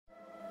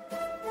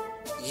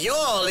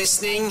You're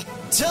listening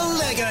to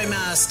Lego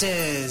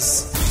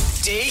Masters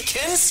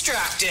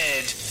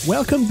Deconstructed.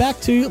 Welcome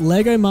back to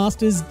Lego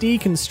Masters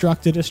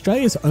Deconstructed,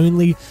 Australia's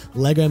only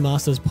Lego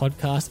Masters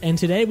podcast. And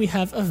today we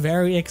have a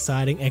very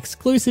exciting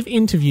exclusive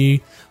interview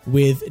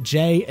with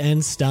Jay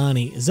and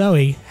Stani.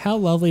 Zoe, how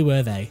lovely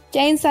were they?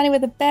 Jay and Stani were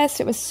the best.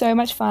 It was so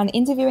much fun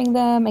interviewing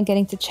them and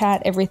getting to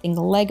chat everything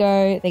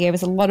Lego. They gave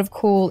us a lot of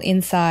cool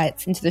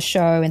insights into the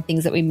show and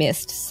things that we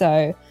missed.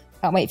 So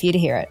can't wait for you to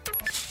hear it.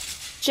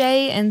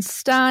 Jay and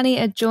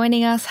Stani are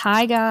joining us.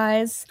 Hi,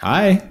 guys.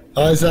 Hi.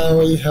 Hi,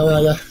 Zoe. How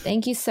are you?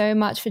 Thank you so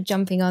much for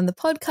jumping on the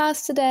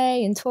podcast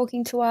today and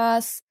talking to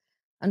us.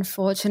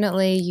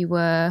 Unfortunately, you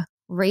were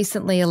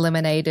recently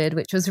eliminated,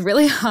 which was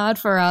really hard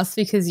for us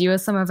because you were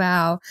some of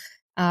our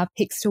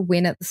picks to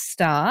win at the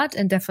start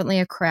and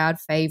definitely a crowd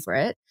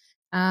favorite.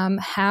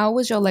 How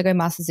was your Lego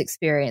Masters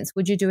experience?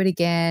 Would you do it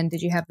again?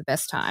 Did you have the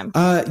best time?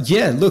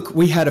 Yeah, look,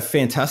 we had a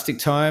fantastic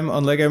time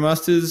on Lego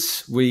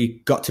Masters. We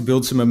got to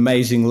build some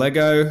amazing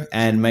Lego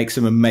and make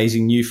some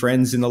amazing new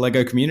friends in the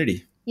Lego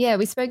community. Yeah,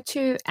 we spoke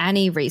to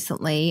Annie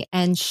recently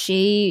and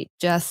she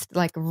just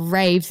like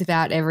raves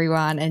about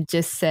everyone and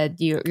just said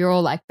you're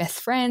all like best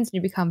friends and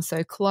you become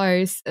so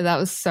close. That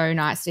was so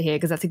nice to hear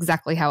because that's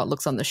exactly how it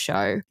looks on the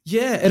show.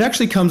 Yeah, it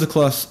actually comes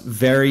across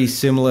very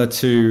similar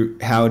to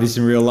how it is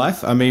in real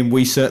life. I mean,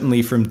 we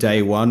certainly from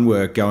day one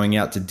were going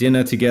out to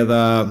dinner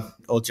together,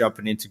 all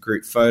jumping into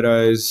group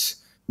photos.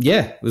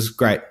 Yeah, it was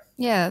great.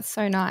 Yeah, that's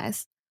so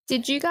nice.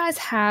 Did you guys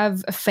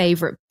have a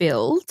favourite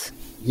build?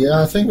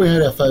 Yeah, I think we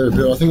had our favourite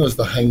build. I think it was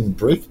the hanging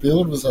brick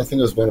build. I think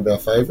it was one of our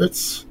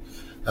favourites,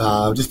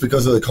 just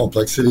because of the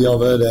complexity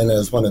of it, and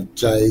as one of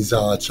Jay's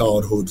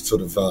childhood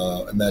sort of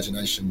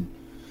imaginations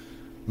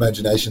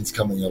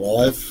coming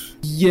alive.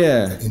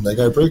 Yeah, in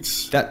Lego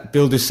bricks. That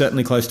build is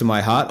certainly close to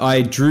my heart.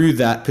 I drew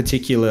that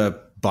particular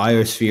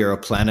biosphere or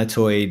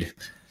planetoid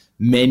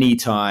many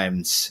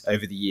times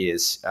over the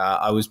years.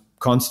 I was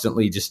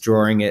constantly just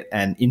drawing it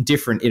and in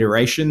different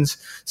iterations.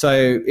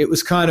 So it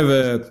was kind of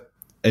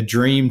a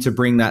dream to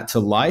bring that to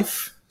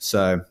life.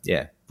 So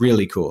yeah,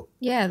 really cool.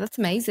 Yeah, that's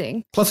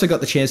amazing. Plus I got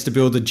the chance to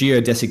build a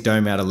geodesic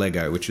dome out of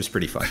Lego, which was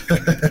pretty fun.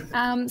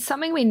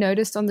 Something we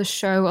noticed on the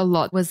show a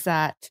lot was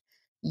that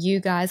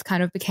you guys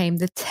kind of became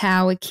the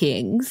Tower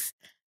Kings.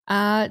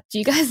 Do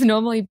you guys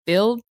normally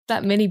build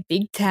that many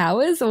big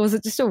towers or was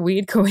it just a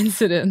weird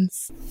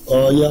coincidence?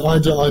 Oh, yeah, I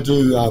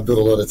do build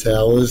a lot of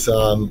towers.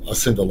 I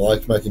seem to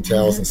like making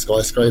towers and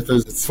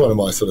skyscrapers. It's one of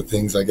my sort of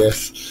things, I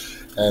guess.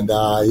 And,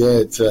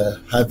 to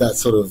have that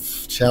sort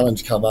of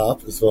challenge come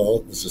up as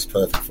well was just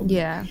perfect for me.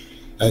 Yeah.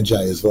 And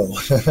Jay as well.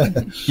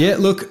 Yeah,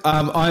 look,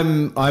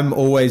 I'm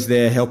always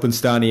there helping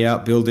Stani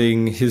out,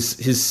 building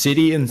his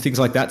city and things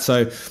like that.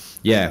 So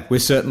yeah, we're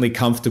certainly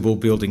comfortable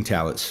building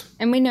towers.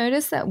 And we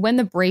noticed that when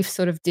the brief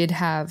sort of did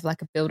have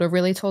like a build a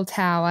really tall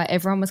tower,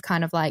 everyone was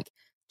kind of like,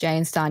 Jay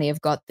and Stani have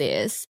got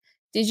this.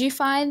 Did you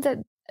find that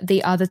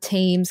the other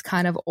teams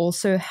kind of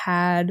also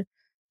had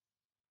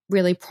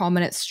really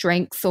prominent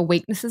strengths or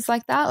weaknesses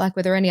like that? Like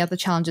were there any other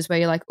challenges where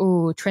you're like,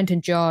 oh, Trent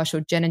and Josh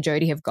or Jen and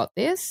Jody have got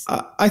this?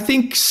 I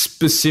think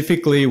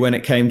specifically when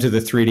it came to the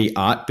 3D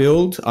art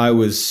build, I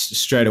was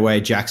straight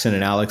away, Jackson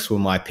and Alex were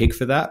my pick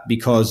for that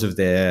because of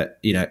their,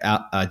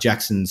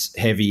 Jackson's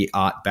heavy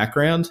art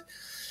background.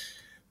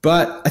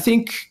 But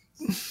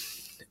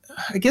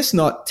I guess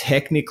not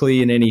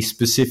technically in any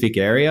specific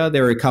area.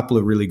 There were a couple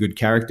of really good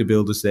character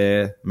builders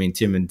there. I mean,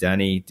 Tim and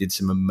Danny did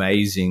some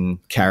amazing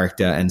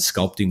character and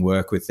sculpting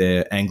work with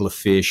their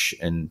anglerfish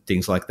and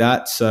things like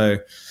that. So,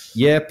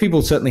 yeah,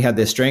 people certainly had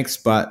their strengths,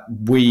 but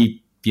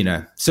we,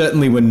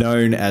 certainly were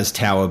known as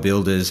tower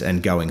builders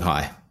and going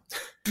high.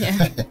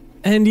 Yeah.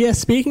 And yeah,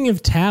 speaking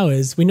of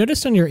towers, we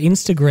noticed on your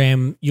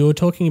Instagram you were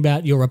talking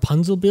about your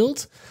Rapunzel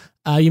build.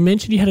 You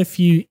mentioned you had a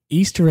few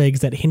Easter eggs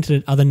that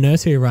hinted at other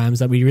nursery rhymes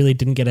that we really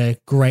didn't get a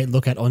great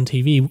look at on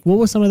TV. What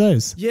were some of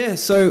those? Yeah,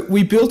 so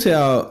we built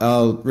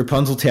our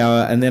Rapunzel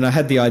tower and then I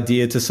had the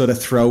idea to sort of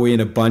throw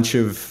in a bunch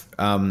of,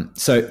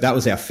 so that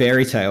was our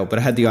fairy tale, but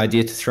I had the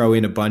idea to throw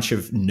in a bunch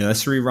of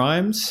nursery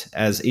rhymes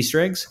as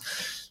Easter eggs.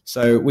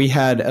 So we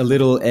had a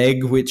little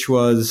egg, which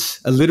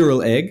was a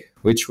literal egg,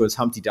 which was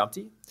Humpty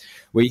Dumpty.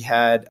 We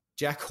had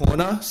Jack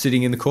Horner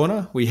sitting in the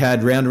corner. We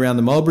had Round Around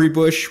the Mulberry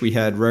Bush. We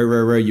had Row,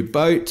 Row, Row Your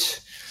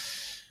Boat.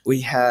 We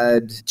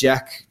had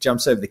Jack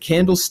Jumps Over the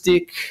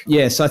Candlestick.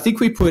 Yeah, so I think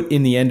we put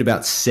in the end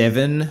about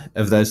 7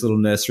 of those little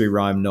nursery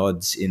rhyme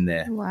nods in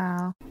there.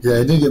 Wow. Yeah,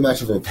 it didn't get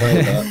much of a play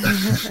of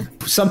that.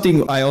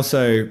 Something I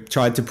also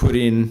tried to put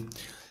in,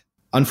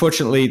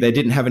 unfortunately, they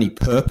didn't have any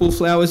purple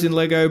flowers in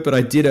Lego, but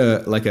I did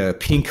a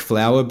pink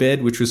flower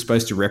bed, which was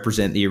supposed to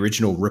represent the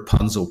original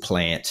Rapunzel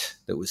plant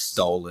that was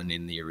stolen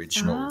in the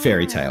original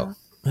fairy tale.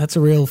 That's a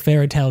real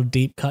fairy tale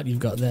deep cut you've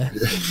got there.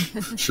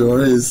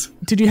 Sure is.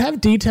 Did you have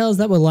details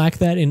that were like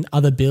that in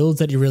other builds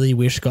that you really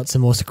wish got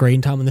some more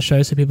screen time on the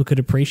show so people could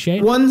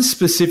appreciate? One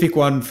specific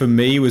one for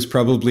me was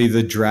probably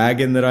the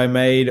dragon that I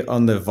made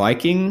on the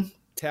Viking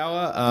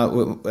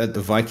tower at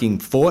the Viking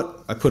fort.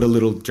 I put a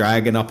little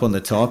dragon up on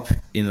the top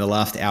in the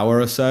last hour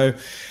or so,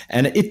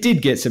 and it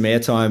did get some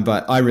airtime,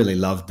 but I really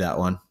loved that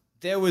one.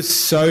 There was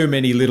so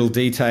many little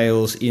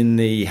details in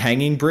the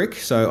hanging brick.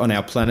 So on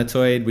our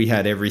planetoid, we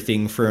had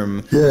everything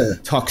from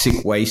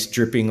toxic waste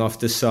dripping off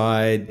the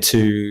side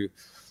to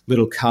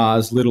little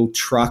cars, little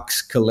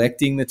trucks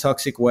collecting the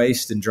toxic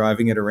waste and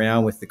driving it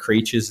around with the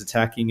creatures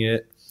attacking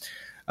it.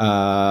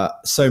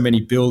 So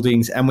many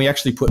buildings. And we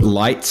actually put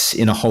lights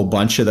in a whole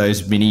bunch of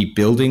those mini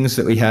buildings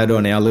that we had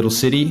on our little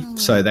city.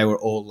 So they were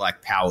all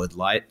like powered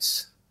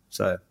lights.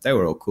 So they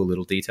were all cool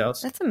little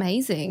details. That's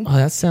amazing. Oh,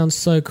 that sounds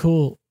so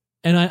cool.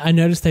 And I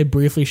noticed they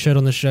briefly showed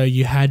on the show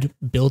you had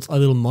built a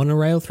little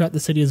monorail throughout the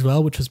city as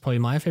well, which was probably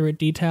my favorite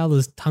detail.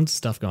 There's tons of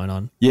stuff going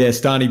on. Yeah,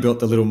 Stani built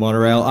the little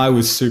monorail. I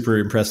was super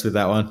impressed with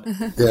that one.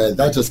 Yeah,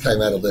 that just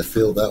came out of left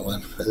field, that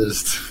one.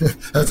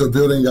 That's a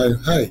building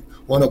going, hey,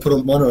 why not put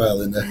a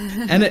monorail in there?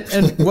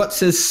 And what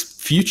says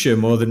future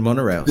more than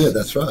monorails? Yeah,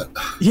 that's right.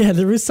 Yeah,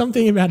 there is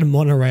something about a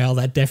monorail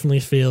that definitely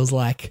feels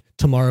like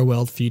Tomorrow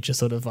World Future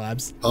sort of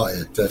vibes. Oh,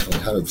 yeah,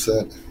 definitely,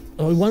 100%.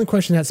 Well, one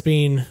question that's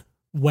been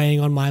weighing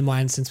on my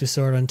mind since we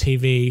saw it on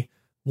TV,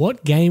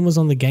 what game was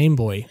on the Game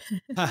Boy?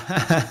 Should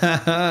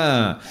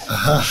I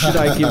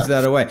give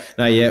that away?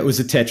 No, yeah, it was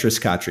a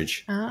Tetris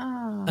cartridge.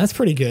 Ah. That's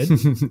pretty good.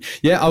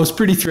 Yeah, I was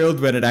pretty thrilled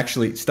when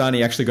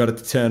Stani actually got it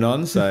to turn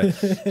on, so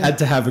had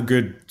to have a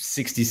good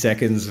 60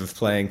 seconds of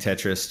playing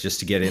Tetris just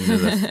to get into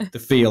the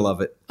feel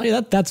of it. Oh,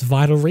 yeah, that's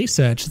vital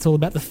research. It's all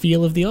about the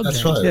feel of the object.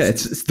 That's right. Yeah,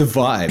 it's the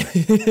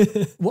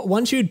vibe.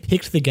 Once you'd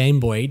picked the Game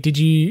Boy, did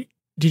you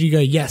go,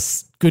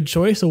 yes, good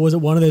choice? Or was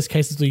it one of those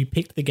cases where you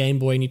picked the Game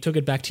Boy and you took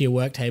it back to your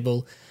work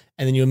table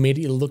and then you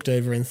immediately looked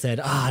over and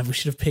said, we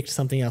should have picked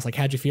something else? Like,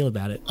 how'd you feel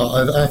about it?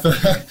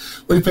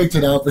 We picked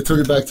it up, we took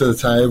it back to the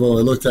table,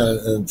 we looked at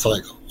it, and it's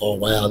like, oh,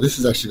 wow, this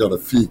has actually got a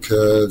few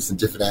curves and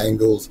different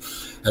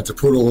angles. And to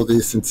put all of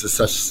this into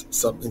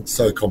something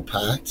so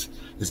compact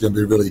is going to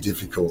be really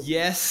difficult.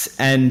 Yes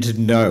and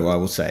no, I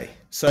will say.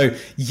 So,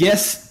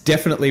 yes,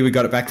 definitely we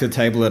got it back to the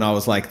table and I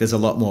was like, there's a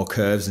lot more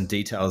curves and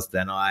details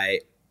than I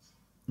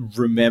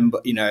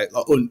remember,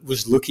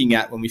 was looking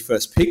at when we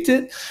first picked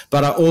it.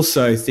 But I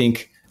also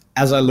think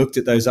as I looked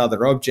at those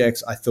other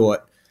objects, I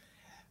thought,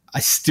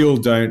 I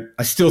still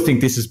think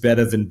this is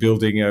better than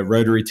building a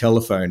rotary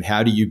telephone.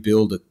 How do you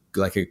build a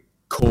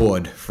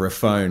cord for a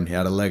phone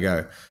out of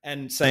Lego?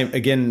 And same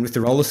again with the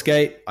roller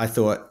skate. I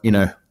thought,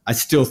 I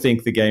still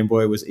think the Game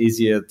Boy was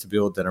easier to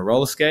build than a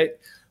roller skate,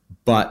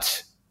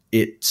 but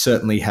it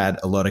certainly had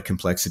a lot of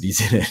complexities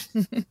in it.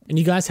 And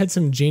you guys had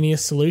some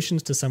genius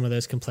solutions to some of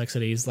those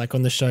complexities. Like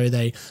on the show,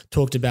 they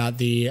talked about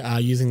the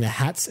using the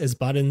hats as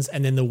buttons,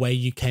 and then the way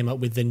you came up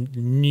with the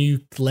new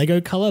Lego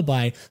color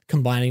by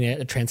combining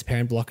a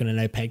transparent block and an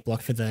opaque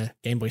block for the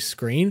Game Boy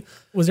screen.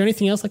 Was there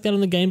anything else like that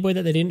on the Game Boy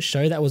that they didn't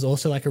show that was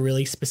also like a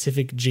really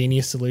specific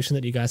genius solution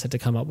that you guys had to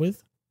come up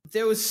with?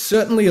 There was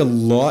certainly a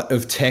lot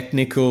of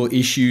technical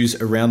issues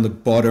around the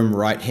bottom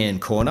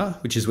right-hand corner,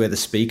 which is where the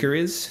speaker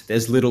is.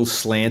 There's little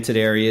slanted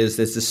areas.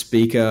 There's the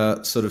speaker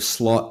sort of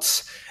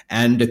slots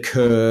and a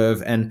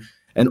curve, and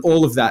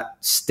all of that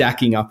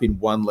stacking up in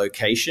one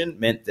location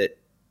meant that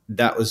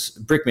was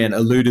Brickman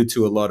alluded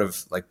to a lot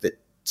of like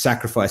that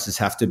sacrifices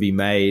have to be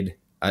made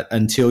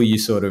until you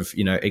sort of,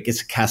 it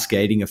gets a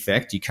cascading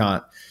effect. You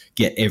can't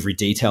get every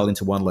detail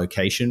into one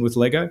location with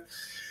Lego.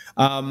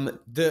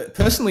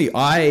 Personally,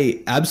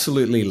 I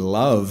absolutely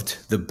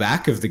loved the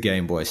back of the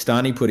Game Boy.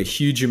 Stani put a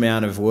huge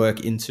amount of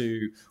work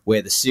into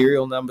where the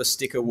serial number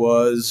sticker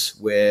was,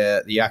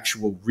 where the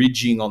actual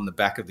ridging on the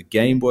back of the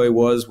Game Boy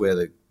was, where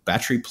the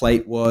battery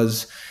plate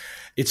was.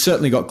 It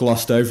certainly got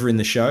glossed over in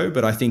the show,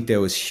 but I think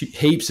there was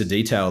heaps of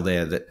detail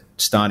there that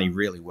Stani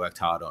really worked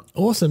hard on.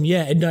 Awesome.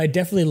 Yeah, no, it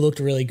definitely looked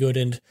really good.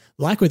 And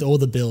like with all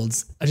the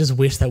builds, I just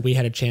wish that we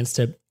had a chance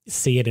to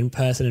see it in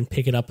person and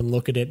pick it up and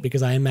look at it,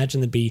 because I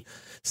imagine there'd be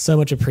so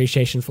much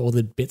appreciation for all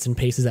the bits and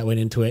pieces that went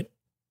into it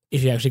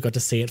if you actually got to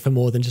see it for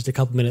more than just a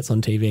couple minutes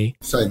on TV.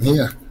 Same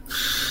here.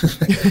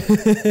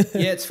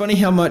 Yeah, it's funny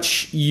how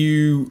much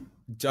you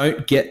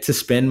don't get to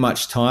spend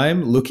much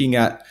time looking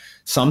at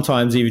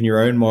sometimes even your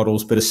own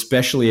models, but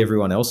especially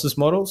everyone else's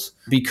models.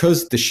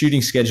 Because the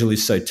shooting schedule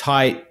is so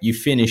tight, you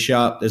finish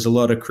up, there's a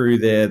lot of crew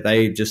there,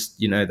 they just,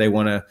 they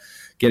want to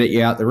get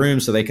you out the room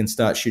so they can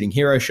start shooting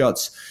hero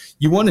shots.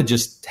 You want to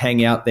just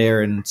hang out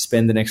there and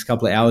spend the next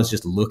couple of hours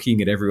just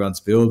looking at everyone's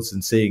builds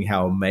and seeing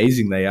how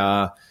amazing they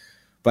are.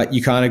 But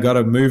you kind of got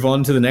to move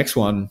on to the next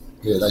one.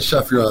 Yeah, they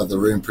shove you out of the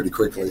room pretty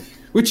quickly.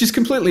 Which is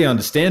completely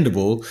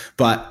understandable.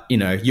 But,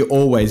 you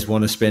always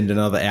want to spend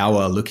another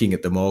hour looking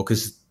at them all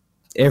because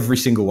every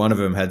single one of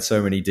them had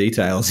so many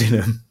details in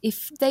them.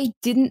 If they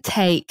didn't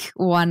take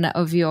one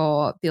of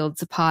your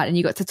builds apart and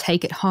you got to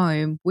take it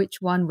home, which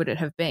one would it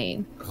have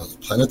been? Oh, the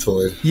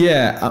planetoid.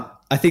 Yeah,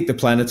 I think the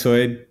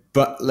planetoid.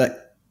 But,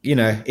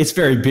 it's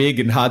very big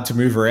and hard to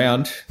move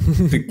around.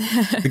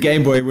 The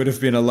Game Boy would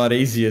have been a lot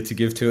easier to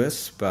give to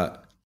us,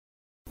 but...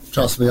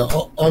 Trust me,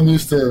 I'm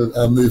used to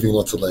moving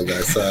lots of Lego,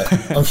 so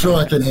I'm sure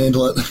I can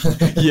handle it.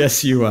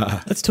 Yes, you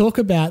are. Let's talk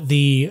about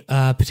the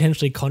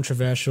potentially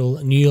controversial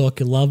New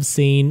York love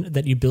scene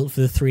that you built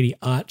for the 3D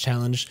Art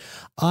Challenge.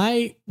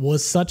 I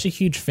was such a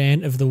huge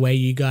fan of the way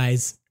you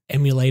guys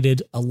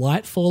emulated a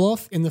light fall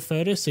off in the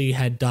photo. So you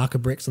had darker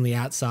bricks on the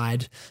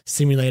outside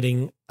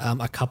simulating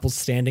a couple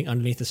standing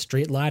underneath a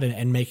street light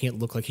and making it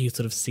look like you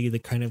sort of see the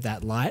cone of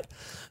that light.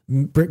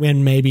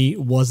 Brickman maybe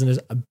wasn't as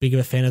a big of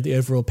a fan of the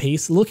overall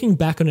piece. Looking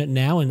back on it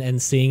now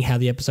and seeing how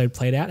the episode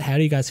played out, how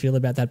do you guys feel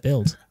about that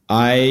build?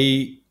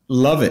 I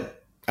love it.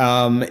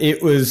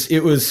 It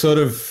was sort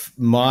of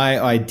my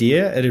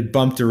idea. It had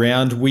bumped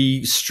around.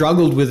 We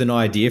struggled with an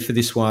idea for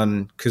this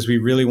one because we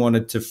really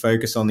wanted to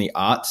focus on the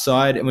art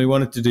side and we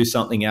wanted to do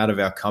something out of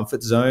our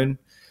comfort zone.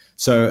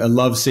 So a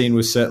love scene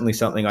was certainly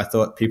something I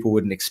thought people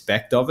wouldn't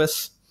expect of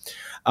us.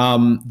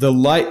 The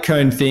light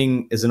cone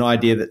thing is an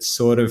idea that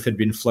sort of had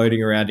been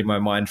floating around in my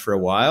mind for a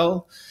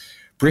while.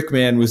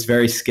 Brickman was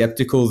very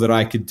skeptical that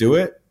I could do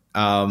it,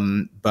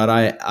 but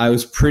I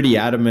was pretty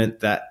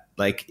adamant that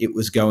like it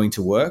was going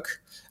to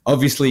work.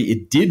 Obviously,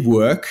 it did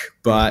work,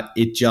 but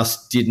it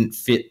just didn't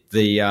fit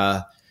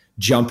the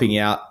jumping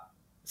out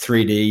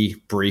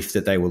 3D brief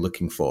that they were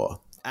looking for.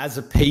 As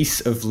a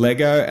piece of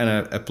Lego and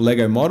a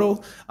Lego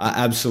model, I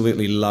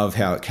absolutely love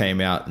how it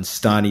came out, and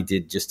Stani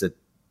did just an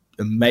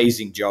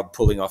amazing job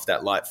pulling off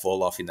that light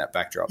fall off in that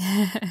backdrop.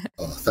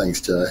 Oh,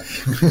 thanks, Jay.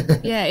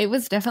 Yeah, it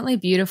was definitely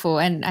beautiful.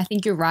 And I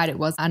think you're right, it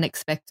was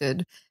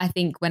unexpected. I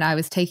think when I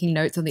was taking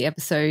notes on the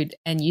episode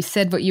and you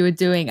said what you were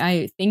doing,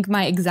 I think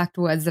my exact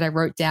words that I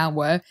wrote down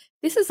were,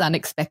 "This is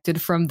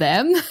unexpected from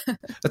them."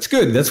 That's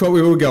good. That's what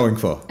we were going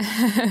for.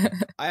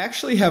 I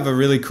actually have a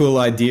really cool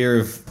idea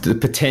of the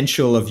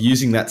potential of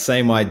using that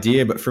same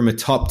idea, but from a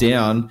top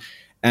down.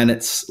 And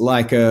it's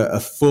like a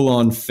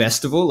full-on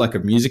festival, like a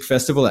music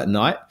festival at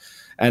night.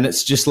 And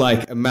it's just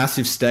like a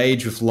massive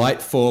stage with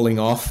light falling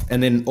off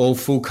and then all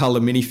full-color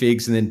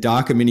minifigs and then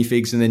darker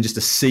minifigs and then just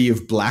a sea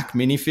of black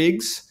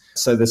minifigs.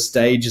 So the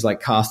stage is like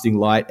casting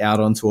light out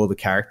onto all the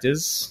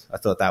characters. I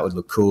thought that would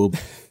look cool.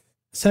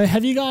 So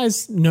have you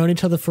guys known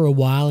each other for a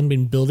while and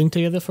been building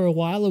together for a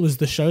while, or was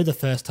the show the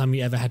first time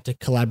you ever had to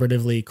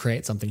collaboratively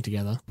create something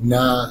together?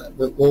 Nah,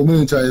 well, me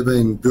and Jay have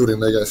been building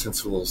Lego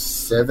since we were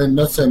 7.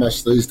 Not so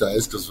much these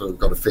days because we've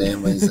got a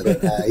family.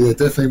 Yeah,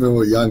 definitely when we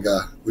were younger,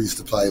 we used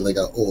to play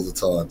Lego all the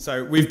time.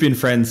 So we've been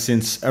friends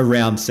since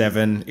around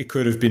 7. It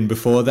could have been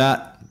before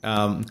that.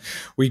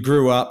 We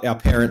grew up, our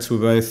parents were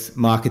both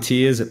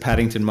marketeers at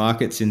Paddington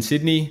Markets in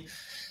Sydney.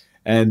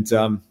 And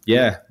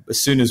as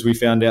soon as we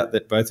found out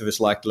that both of us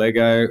liked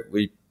Lego,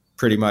 we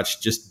pretty much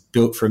just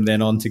built from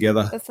then on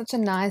together. That's such a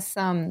nice,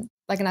 a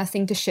nice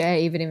thing to share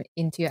even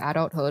into your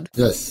adulthood.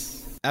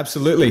 Yes.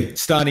 Absolutely.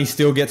 Stani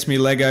still gets me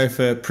Lego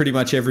for pretty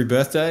much every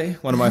birthday.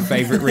 One of my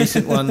favorite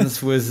recent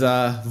ones was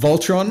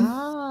Voltron.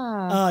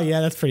 Oh,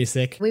 yeah, that's pretty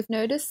sick. We've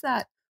noticed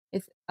that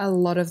with a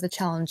lot of the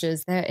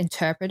challenges, they're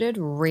interpreted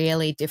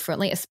really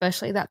differently,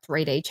 especially that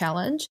 3D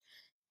challenge.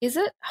 Is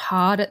it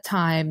hard at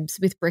times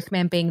with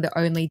Brickman being the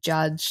only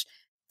judge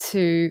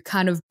to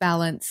kind of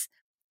balance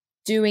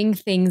doing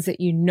things that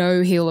you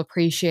know he'll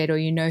appreciate or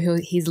you know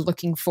he's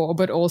looking for,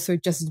 but also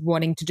just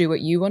wanting to do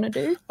what you want to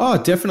do?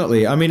 Oh,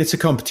 definitely. I mean, it's a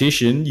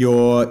competition.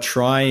 You're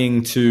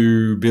trying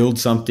to build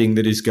something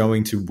that is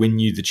going to win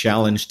you the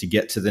challenge to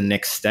get to the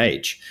next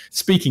stage.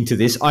 Speaking to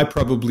this, I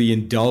probably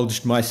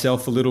indulged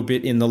myself a little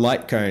bit in the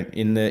light cone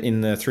in the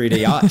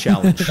 3D art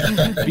challenge,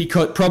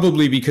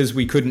 because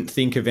we couldn't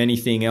think of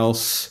anything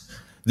else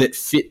that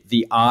fit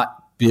the art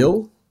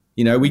bill.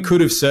 You know, we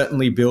could have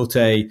certainly built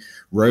a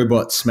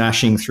robot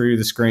smashing through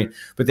the screen,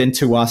 but then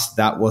to us,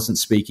 that wasn't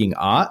speaking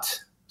art.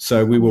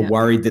 So we were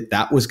worried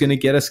that was going to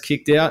get us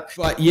kicked out.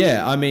 But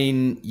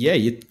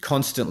you're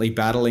constantly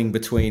battling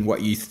between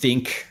what you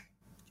think,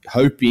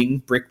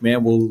 hoping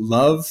Brickman will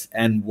love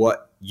and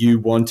what you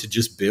want to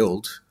just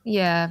build.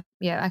 Yeah,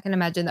 I can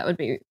imagine that would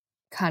be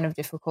kind of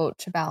difficult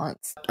to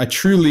balance. I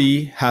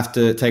truly have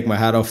to take my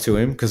hat off to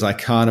him because I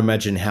can't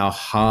imagine how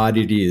hard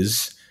it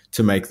is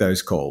to make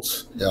those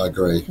calls. Yeah, I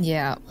agree.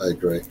 Yeah. I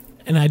agree.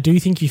 And I do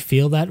think you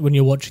feel that when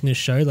you're watching this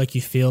show, like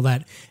you feel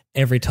that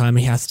every time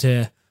he has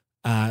to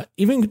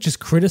even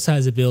just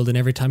criticize a build and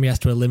every time he has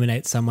to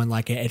eliminate someone,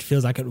 like it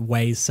feels like it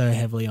weighs so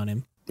heavily on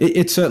him.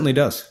 It certainly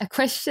does. A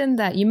question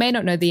that you may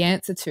not know the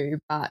answer to,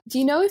 but do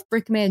you know if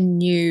Brickman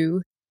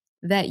knew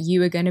that you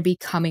were going to be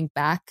coming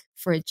back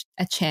for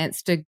a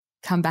chance to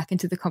come back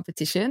into the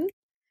competition?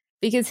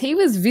 Because he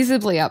was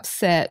visibly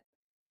upset.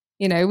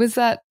 You know, was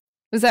that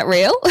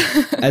real?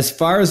 As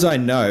far as I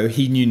know,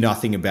 he knew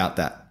nothing about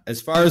that.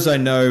 As far as I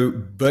know,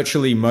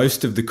 virtually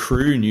most of the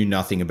crew knew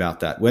nothing about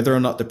that. Whether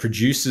or not the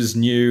producers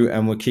knew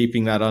and were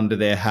keeping that under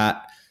their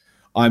hat,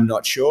 I'm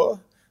not sure.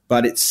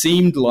 But it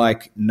seemed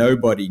like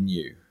nobody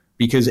knew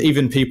because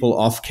even people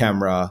off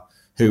camera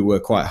who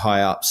were quite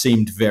high up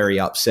seemed very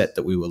upset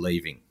that we were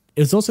leaving. It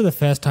was also the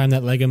first time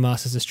that LEGO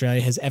Masters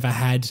Australia has ever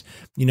had,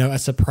 you know, a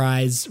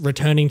surprise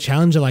returning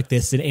challenger like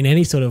this in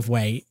any sort of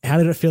way. How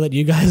did it feel that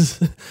you guys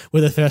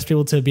were the first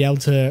people to be able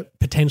to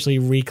potentially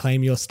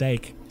reclaim your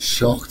stake?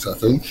 Shocked, I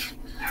think.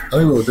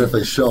 We were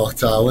definitely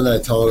shocked. When they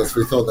told us,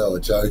 we thought they were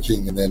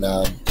joking, and then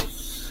and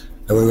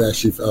when we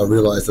actually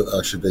realised that they were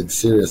actually being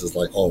serious, it's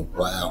like, oh,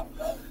 wow.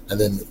 And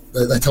then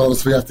they told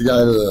us we have to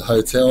go to the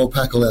hotel,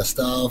 pack all our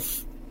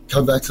stuff,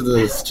 come back to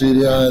the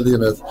studio. They're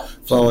going to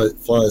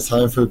fly us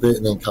home for a bit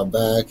and then come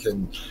back,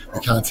 and we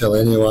can't tell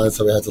anyone,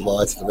 so we had to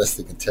lie to the rest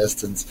of the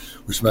contestants,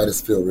 which made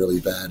us feel really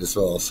bad as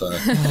well. So,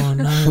 Oh,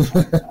 no.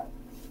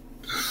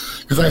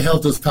 because they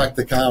helped us pack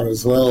the car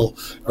as well,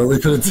 but we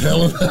couldn't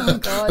tell them.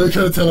 We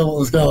couldn't tell them what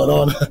was going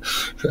on.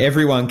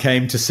 Everyone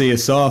came to see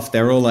us off. They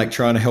were all like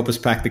trying to help us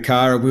pack the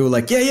car, and we were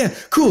like, yeah,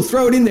 cool,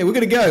 throw it in there, we're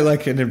gonna go,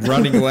 like, and then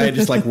running away,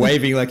 just like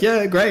waving, like,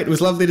 yeah, great, it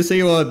was lovely to see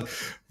you on,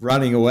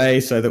 running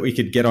away so that we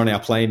could get on our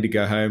plane to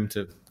go home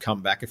to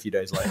come back a few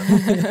days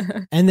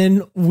later. And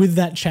then with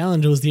that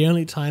challenge, it was the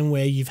only time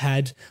where you've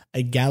had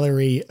a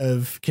gallery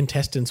of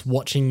contestants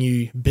watching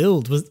you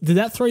build. Did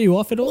that throw you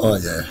off at all? Oh,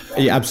 yeah.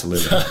 Yeah,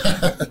 absolutely.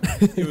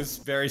 It was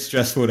very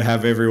stressful to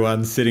have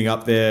everyone sitting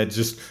up there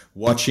just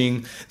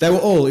watching. They were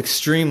all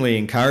extremely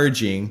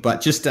encouraging,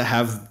 but just to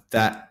have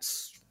that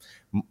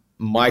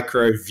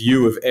micro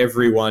view of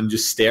everyone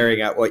just staring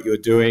at what you're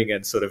doing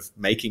and sort of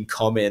making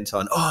comment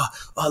on, oh,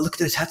 look at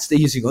those hats they're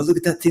using, or look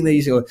at that thing they're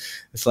using.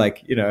 It's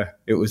like,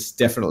 it was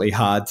definitely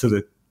hard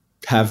to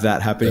have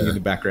that happening in the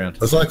background.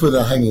 It's like with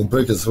the hanging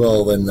brick as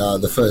well, when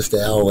the first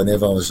hour when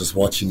everyone was just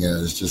watching it, it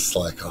was just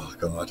like, oh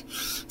God,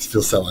 it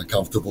feels so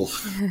uncomfortable.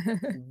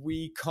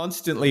 We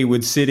constantly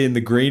would sit in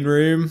the green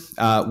room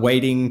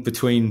waiting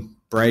between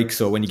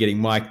breaks or when you're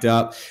getting mic'd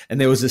up,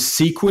 and there was a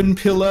sequin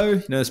pillow,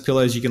 those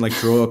pillows you can like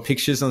draw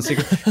pictures on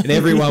sequin, and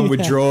everyone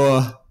would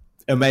draw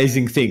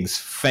amazing things,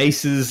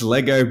 faces,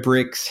 Lego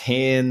bricks,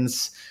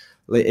 hands.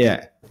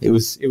 Yeah, it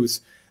was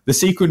the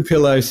sequin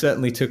pillow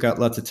certainly took up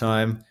lots of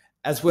time,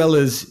 as well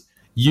as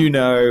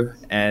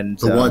and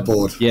the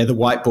whiteboard. Yeah, the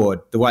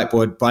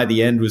whiteboard by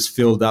the end was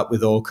filled up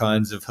with all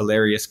kinds of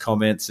hilarious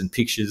comments and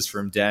pictures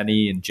from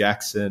Danny and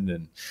Jackson,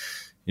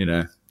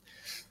 and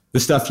the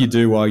stuff you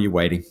do while you're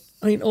waiting.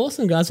 I mean,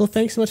 awesome, guys. Well,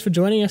 thanks so much for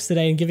joining us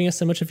today and giving us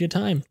so much of your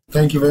time.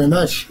 Thank you very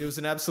much. It was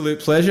an absolute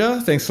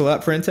pleasure. Thanks a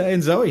lot, Parente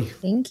and Zoe.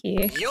 Thank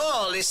you.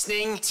 You're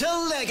listening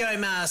to Lego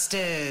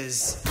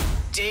Masters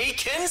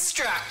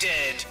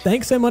Deconstructed.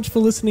 Thanks so much for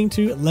listening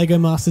to Lego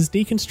Masters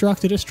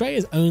Deconstructed,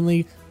 Australia's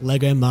only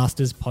Lego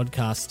Masters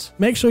podcast.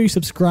 Make sure you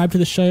subscribe to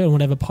the show on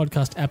whatever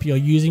podcast app you're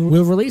using.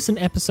 We'll release an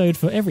episode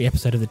for every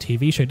episode of the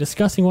TV show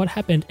discussing what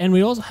happened, and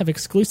we also have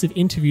exclusive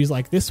interviews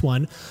like this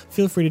one.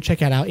 Feel free to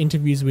check out our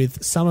interviews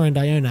with Summer and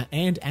Iona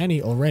and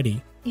Annie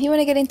already. If you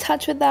want to get in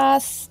touch with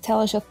us,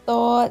 tell us your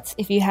thoughts.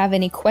 If you have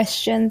any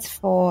questions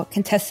for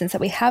contestants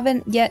that we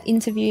haven't yet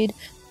interviewed,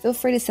 feel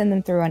free to send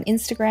them through on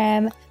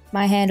Instagram.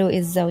 My handle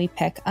is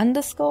ZoePeck_.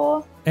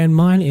 And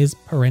mine is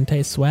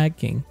Parente Swag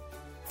King.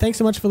 Thanks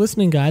so much for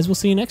listening, guys. We'll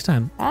see you next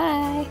time. Bye.